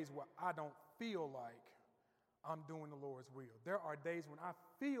days where I don't feel like I'm doing the Lord's will. There are days when I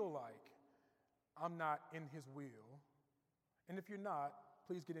feel like I'm not in His will. And if you're not,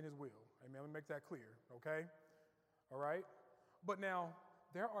 please get in His will. Amen. Let me make that clear, okay? All right? But now,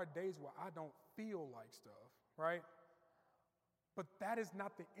 there are days where I don't feel like stuff, right? But that is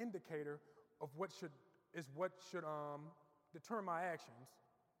not the indicator of what should determine my actions.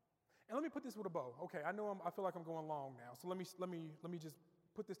 And let me put this with a bow. Okay, I feel like I'm going long now, so let me just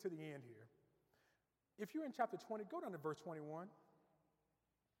put this to the end here. If you're in chapter 20, go down to verse 21.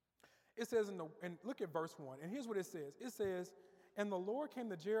 It says and look at verse 1, and here's what it says. It says, and the Lord came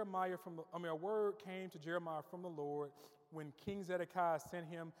to Jeremiah a word came to Jeremiah from the Lord when King Zedekiah sent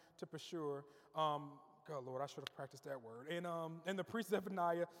him to Pashur. God, Lord, I should have practiced that word. And the priest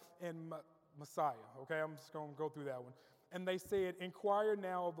Zephaniah and Messiah. Okay, I'm just going to go through that one. And they said, inquire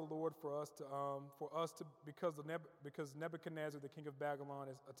now of the Lord because Nebuchadnezzar, the king of Babylon,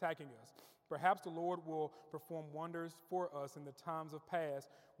 is attacking us. Perhaps the Lord will perform wonders for us in the times of past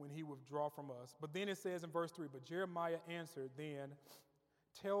when he withdraw from us. But then it says in verse 3, but Jeremiah answered then,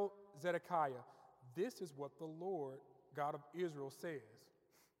 tell Zedekiah, this is what the Lord God of Israel says.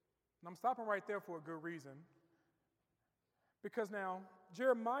 And I'm stopping right there for a good reason. Because now,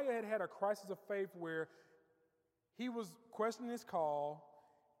 Jeremiah had a crisis of faith where he was questioning his call.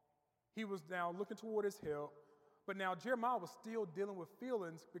 He was now looking toward his help. But now Jeremiah was still dealing with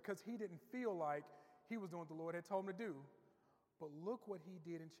feelings because he didn't feel like he was doing what the Lord had told him to do. But look what he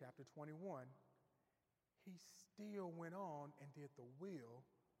did in chapter 21. He still went on and did the will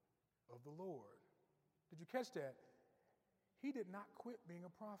of the Lord. Did you catch that? He did not quit being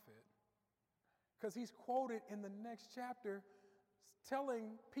a prophet. Because he's quoted in the next chapter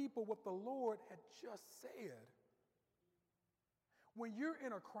telling people what the Lord had just said. When you're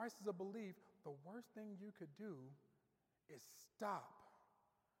in a crisis of belief, the worst thing you could do is stop.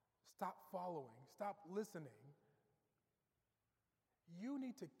 Stop following. Stop listening. You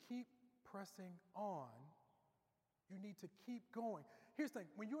need to keep pressing on. You need to keep going. Here's the thing.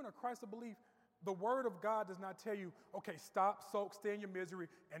 When you're in a crisis of belief, the Word of God does not tell you, okay, stop, sulk, stay in your misery,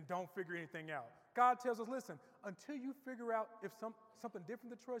 and don't figure anything out. God tells us, listen, until you figure out if something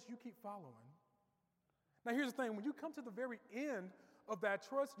different to trust, you keep following. Now, here's the thing. When you come to the very end of that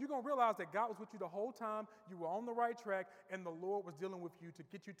trust, you're going to realize that God was with you the whole time. You were on the right track, and the Lord was dealing with you to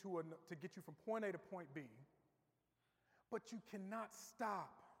get you from point A to point B. But you cannot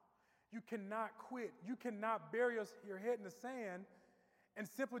stop. You cannot quit. You cannot bury your head in the sand and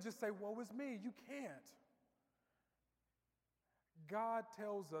simply just say, woe is me. You can't. God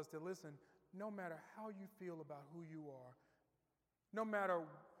tells us that, listen, no matter how you feel about who you are, no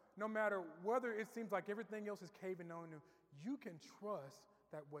matter whether it seems like everything else is caving on you, you can trust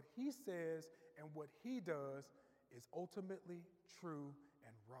that what He says and what He does is ultimately true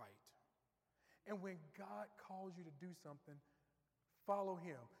and right. And when God calls you to do something, follow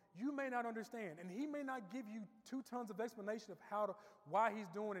Him. You may not understand, and He may not give you 2 tons of explanation of why He's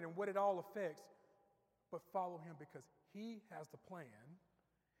doing it and what it all affects, but follow Him because He has the plan.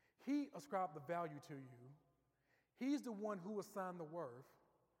 He ascribed the value to you. He's the one who assigned the worth,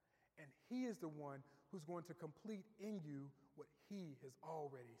 and He is the one who's going to complete in you what He has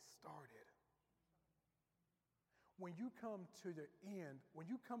already started. When you come to the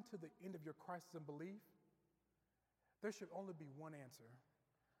end of your crisis of belief, there should only be one answer.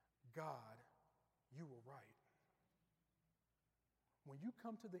 God, you were right. When you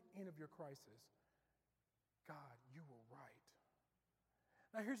come to the end of your crisis, God, you were right.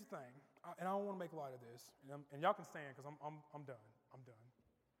 Now here's the thing, and I don't want to make light of this, and y'all can stand because I'm done. I'm done.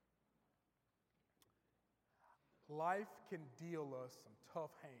 Life can deal us some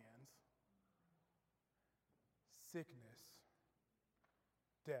tough hands, sickness,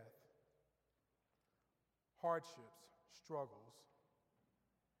 death, hardships, struggles.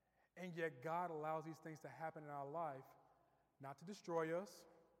 And yet God allows these things to happen in our life, not to destroy us,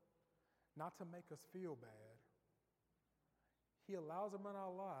 not to make us feel bad. He allows them in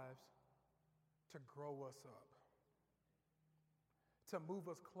our lives to grow us up, to move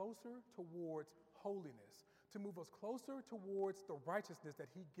us closer towards holiness, to move us closer towards the righteousness that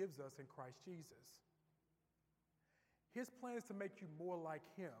He gives us in Christ Jesus. His plan is to make you more like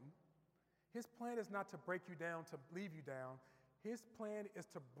Him. His plan is not to break you down, to leave you down. His plan is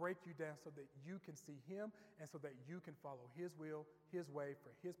to break you down so that you can see Him and so that you can follow His will, His way,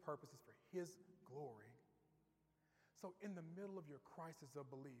 for His purposes, for His glory. So in the middle of your crisis of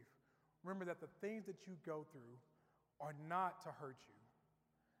belief, remember that the things that you go through are not to hurt you,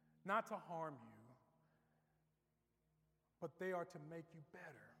 not to harm you, but they are to make you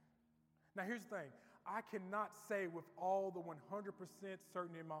better. Now, here's the thing. I cannot say with all the 100%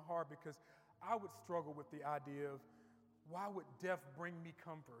 certainty in my heart, because I would struggle with the idea of why would death bring me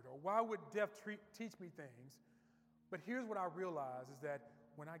comfort, or why would death teach me things? But here's what I realize is that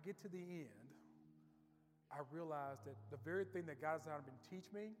when I get to the end, I realize that the very thing that God has not been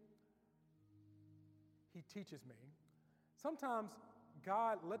teach me, he teaches me. Sometimes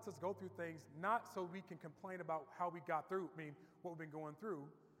God lets us go through things not so we can complain about how we got through, what we've been going through,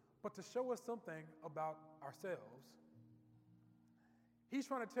 but to show us something about ourselves. He's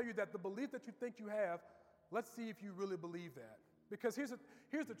trying to tell you that the belief that you think you have, let's see if you really believe that. Because here's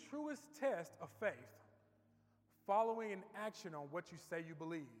the truest test of faith: following an action on what you say you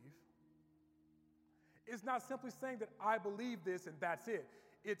believe. It's not simply saying that I believe this and that's it.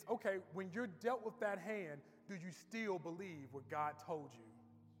 It's, okay, when you're dealt with that hand, do you still believe what God told you?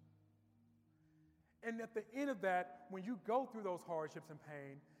 And at the end of that, when you go through those hardships and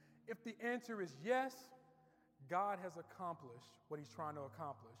pain, if the answer is yes, God has accomplished what he's trying to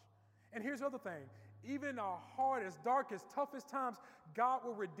accomplish. And here's the other thing. Even in our hardest, darkest, toughest times, God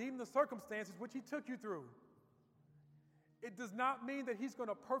will redeem the circumstances which he took you through. It does not mean that he's going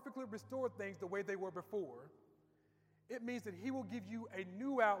to perfectly restore things the way they were before. It means that he will give you a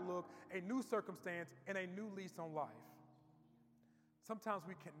new outlook, a new circumstance, and a new lease on life. Sometimes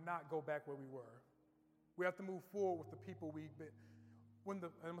we cannot go back where we were. We have to move forward with the people we've been. I'm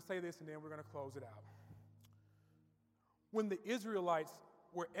going to say this and then we're going to close it out. When the Israelites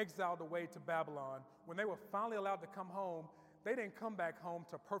were exiled away to Babylon, when they were finally allowed to come home, they didn't come back home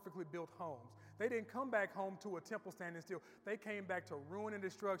to perfectly built homes. They didn't come back home to a temple standing still. They came back to ruin and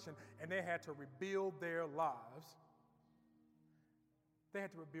destruction, and they had to rebuild their lives. They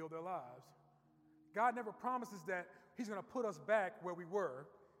had to rebuild their lives. God never promises that he's going to put us back where we were.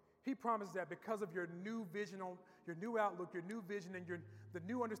 He promises that because of your new vision, your new outlook, your new vision, and the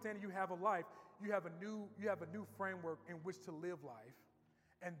new understanding you have of life, you have a new framework in which to live life.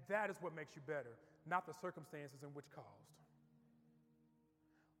 And that is what makes you better, not the circumstances in which caused.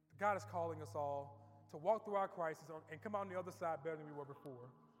 God is calling us all to walk through our crisis and come out on the other side better than we were before.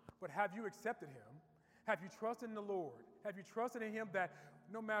 But have you accepted him? Have you trusted in the Lord? Have you trusted in him that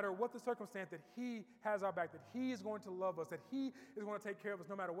no matter what the circumstance, that he has our back, that he is going to love us, that he is going to take care of us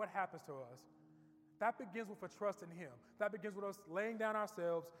no matter what happens to us? That begins with a trust in him. That begins with us laying down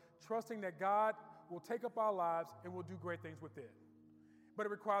ourselves, trusting that God will take up our lives and will do great things with it. But it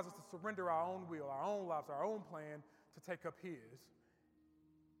requires us to surrender our own will, our own lives, our own plan to take up his.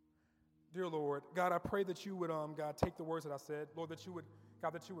 Dear Lord, God, I pray that you would, God, take the words that I said. Lord, that you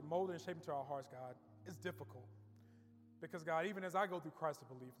would mold it and shape into our hearts, God. It's difficult. Because, God, even as I go through Christ of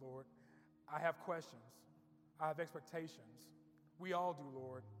belief, Lord, I have questions. I have expectations. We all do,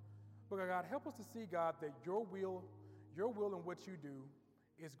 Lord. But, God, help us to see, God, that your will and what you do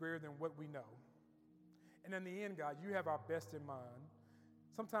is greater than what we know. And in the end, God, you have our best in mind.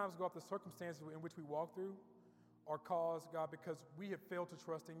 Sometimes, God, the circumstances in which we walk through are caused, God, because we have failed to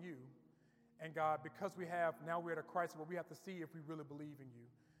trust in you. And God, because now we're at a crisis where we have to see if we really believe in you.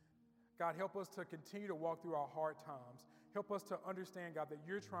 God, help us to continue to walk through our hard times. Help us to understand, God, that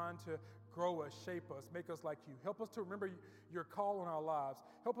you're trying to grow us, shape us, make us like you. Help us to remember your call on our lives.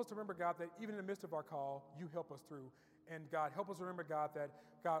 Help us to remember, God, that even in the midst of our call, you help us through. And God, help us remember, God, that,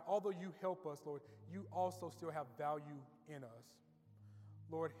 God, although you help us, Lord, you also still have value in us.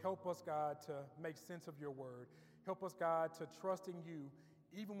 Lord, help us, God, to make sense of your word. Help us, God, to trust in you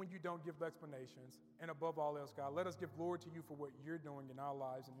even when you don't give the explanations. And above all else, God, let us give glory to you for what you're doing in our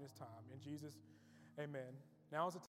lives in this time. In Jesus, amen. Now is the time.